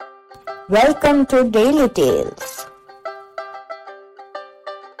Welcome to Daily Tales.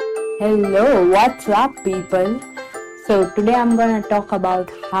 Hello, what's up people? So today I'm gonna talk about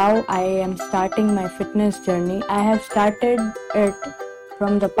how I am starting my fitness journey. I have started it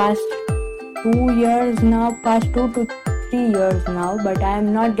from the past 2 years now, past 2 to 3 years now, but I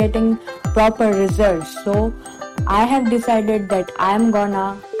am not getting proper results. So I have decided that I am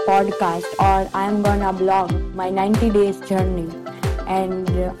gonna podcast or I am gonna blog my 90 days journey, and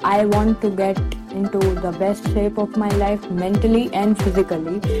I want to get into the best shape of my life mentally and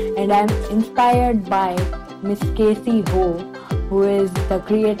physically, and I am inspired by Miss Cassey who is the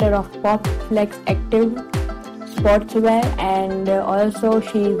creator of Pop Flex Active Sportswear, and also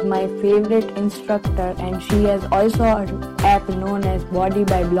she is my favorite instructor, and she has also an app known as Body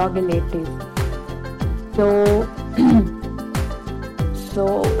by Blogilative. So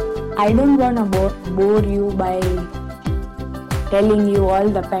I don't wanna bore you by telling you all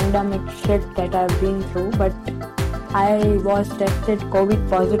the pandemic shit that I've been through, but I was tested COVID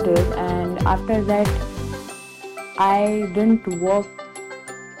positive, and after that I didn't work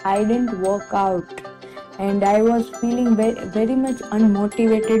out, and I was feeling very much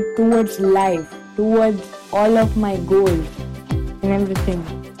unmotivated towards life, towards all of my goals and everything.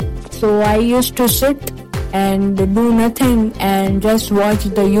 So I used to sit and do nothing and just watch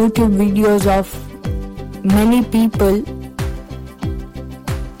the YouTube videos of many people.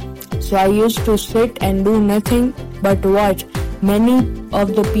 So I used to sit and do nothing but watch many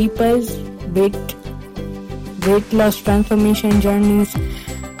of the people's weight loss transformation journeys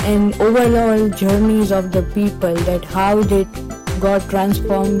and overall journeys of the people, that how they got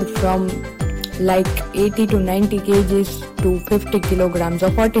transformed from like 80 to 90 kgs to 50 kilograms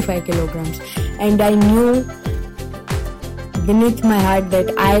or 45 kilograms. And I knew beneath my heart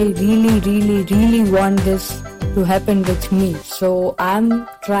that I really want this to happen with me. So I'm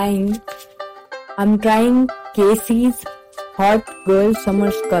trying Cassey's Hot Girl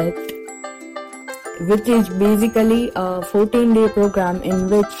Summer Sculpt, which is basically a 14-day program in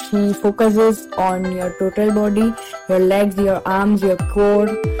which she focuses on your total body, your legs, your arms, your core,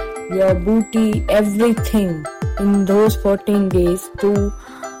 your booty, everything in those 14 days to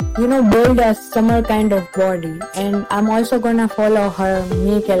build a summer kind of body. And I'm also gonna follow her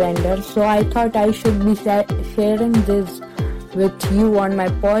May calendar, so I thought I should be sharing this with you on my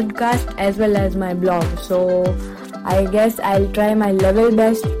podcast as well as my blog. So I guess I'll try my level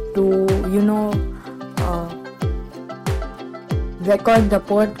best to record the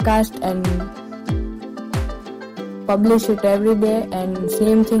podcast and publish it every day, and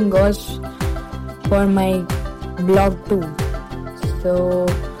same thing goes for my blog too. So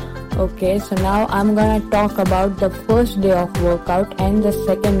now I'm gonna talk about the first day of workout and the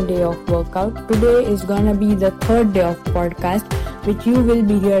second day of workout. Today is gonna be the third day of podcast, which you will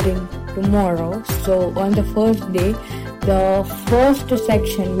be hearing tomorrow. So on the first day, the first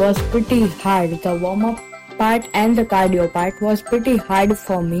section was pretty hard. The warm-up part and the cardio part was pretty hard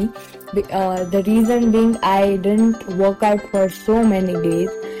for me. The reason being, I didn't work out for so many days,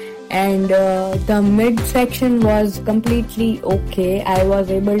 and the mid section was completely okay. I was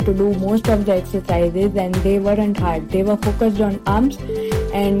able to do most of the exercises and they weren't hard. They were focused on arms,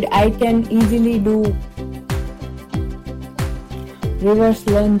 and I can easily do reverse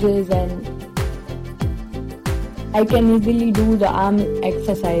lunges and I can easily do the arm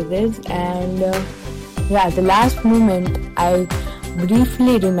exercises. And the last movement, I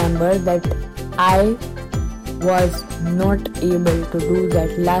briefly remember that I was not able to do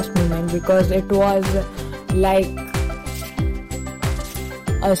that last movement because it was like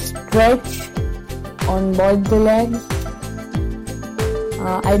a stretch on both the legs.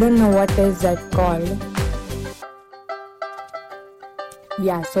 I don't know what is that called.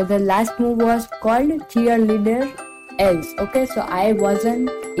 So the last move was called cheerleader L's. Okay, so I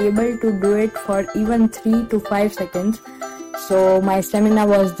wasn't able to do it for even 3 to 5 seconds. So my stamina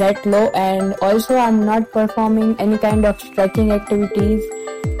was that low, and also I'm not performing any kind of stretching activities,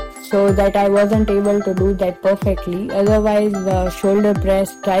 so that I wasn't able to do that perfectly. Otherwise, the shoulder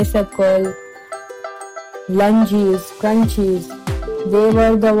press, tricep curl, lunges, crunches, they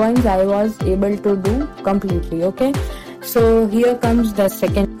were the ones I was able to do completely. Okay, so here comes the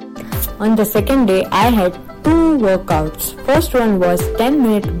second. On the second day, I had 2 workouts. First one was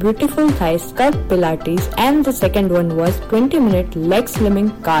 10-minute beautiful thigh sculpt pilates, and the second one was 20-minute leg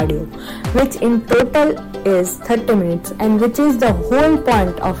slimming cardio, which in total is 30 minutes, and which is the whole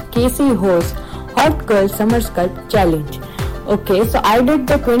point of Cassey hois Hot Girl Summer Sculpt Challenge. Okay, so I did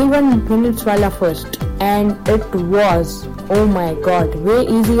the 21 minutes wala first, and it was, oh my god, way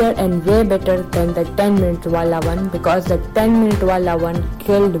easier and way better than the 10 minute wala one, because the 10 minute wala one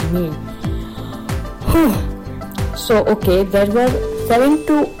killed me. So there were 7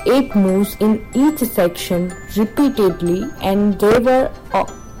 to 8 moves in each section repeatedly, and they were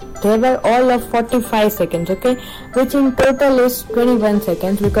all of 45 seconds, which in total is 21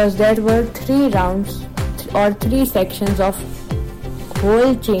 seconds, because there were 3 rounds or 3 sections of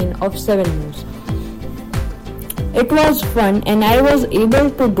whole chain of 7 moves. It was fun, and I was able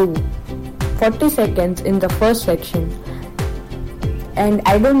to do 40 seconds in the first section. And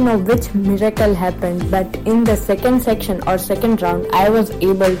I don't know which miracle happened, but in the second section or second round, I was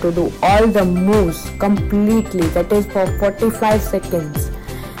able to do all the moves completely, that is for 45 seconds.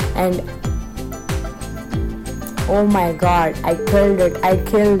 And oh my god, I killed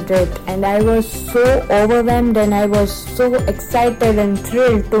it, and I was so overwhelmed, and I was so excited and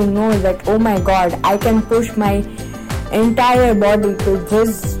thrilled to know that, oh my god, I can push my entire body to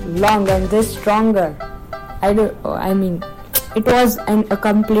this long and this stronger. It was an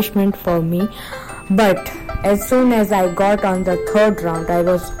accomplishment for me, but as soon as I got on the third round, I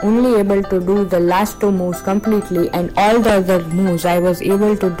was only able to do the last 2 moves completely, and all the other moves I was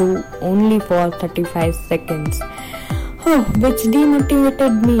able to do only for 35 seconds, which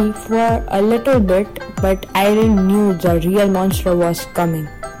demotivated me for a little bit, but I didn't knew the real monster was coming.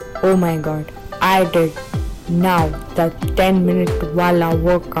 Oh my god, I did now the 10-minute wala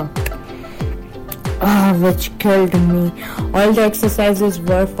workout. Which killed me. All the exercises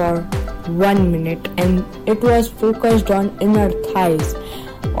were for 1 minute, and it was focused on inner thighs.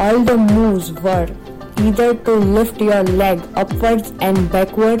 All the moves were either to lift your leg upwards and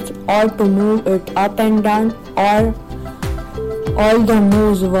backwards, or to move it up and down, or all the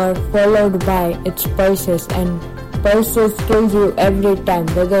moves were followed by its pulses, and pulses kills you every time,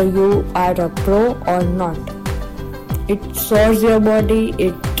 whether you are a pro or not. It soars your body,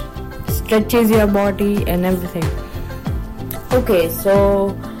 it stretches your body and everything.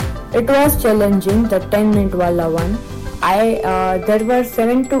 So it was challenging, the 10-minute wala one. There were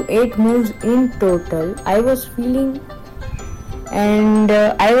 7 to 8 moves in total. I was feeling, and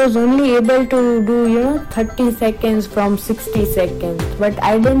I was only able to do 30 seconds from 60 seconds, but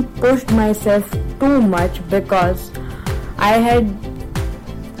I didn't push myself too much, because I had,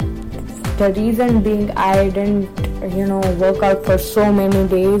 the reason being, I didn't work out for so many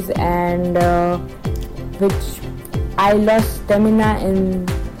days, and which I lost stamina in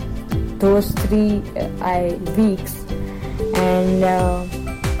those 3 weeks. And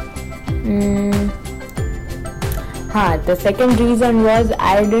the second reason was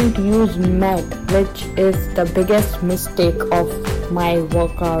I didn't use mat, which is the biggest mistake of my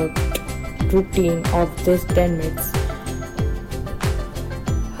workout routine of this 10 minutes.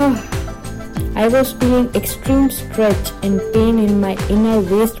 I was feeling extreme stretch and pain in my inner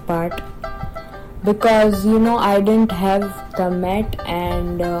waist part, because I didn't have the mat,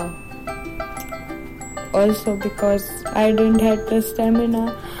 and also because I didn't have the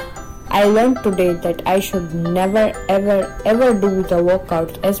stamina. I learned today that I should never ever do the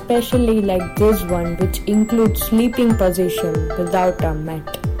workouts, especially like this one, which includes sleeping position without a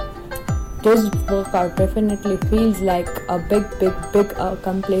mat. This workout definitely feels like a big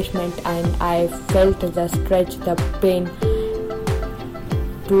accomplishment, and I felt the stretch, the pain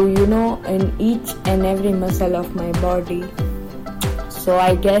to in each and every muscle of my body. So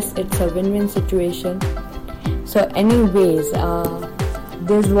I guess it's a win-win situation. So anyways,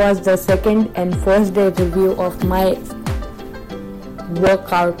 this was the second and first day review of my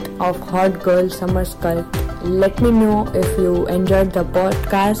workout of Hot Girl Summer Sculpt. Let me know if you enjoyed the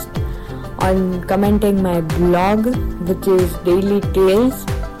podcast on commenting my blog, which is Daily Tales.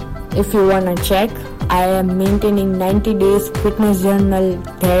 If you wanna check, I am maintaining 90 days fitness journal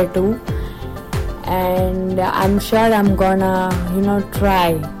there too, and I'm sure I'm gonna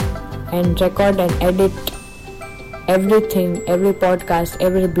try and record and edit everything, every podcast,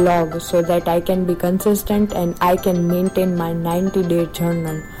 every blog, so that I can be consistent and I can maintain my 90-day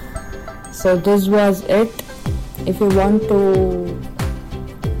journal. So this was it. If you want to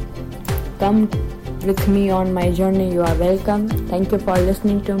come with me on my journey, you are welcome. Thank you for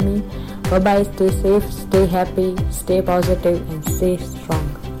listening to me. Bye bye. Stay safe, stay happy, stay positive, and stay strong.